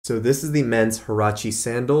So this is the men's Huarache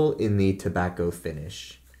sandal in the tobacco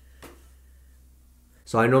finish.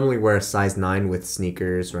 So I normally wear a size 9 with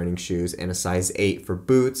sneakers, running shoes, and a size 8 for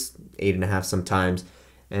boots, 8.5 sometimes.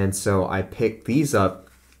 And so I picked these up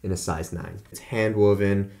in a size 9. It's hand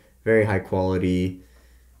woven, very high quality,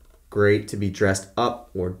 great to be dressed up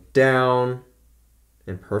or down,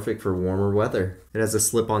 and perfect for warmer weather. It has a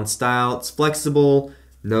slip-on style, it's flexible,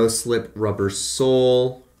 no slip rubber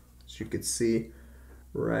sole, as you can see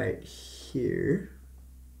right here.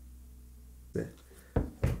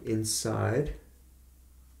 Inside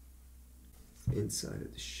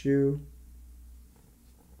of the shoe.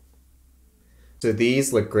 So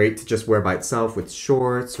these look great to just wear by itself with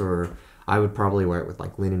shorts, or I would probably wear it with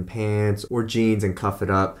like linen pants or jeans and cuff it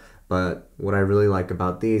up. But what I really like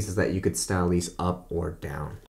about these is that you could style these up or down.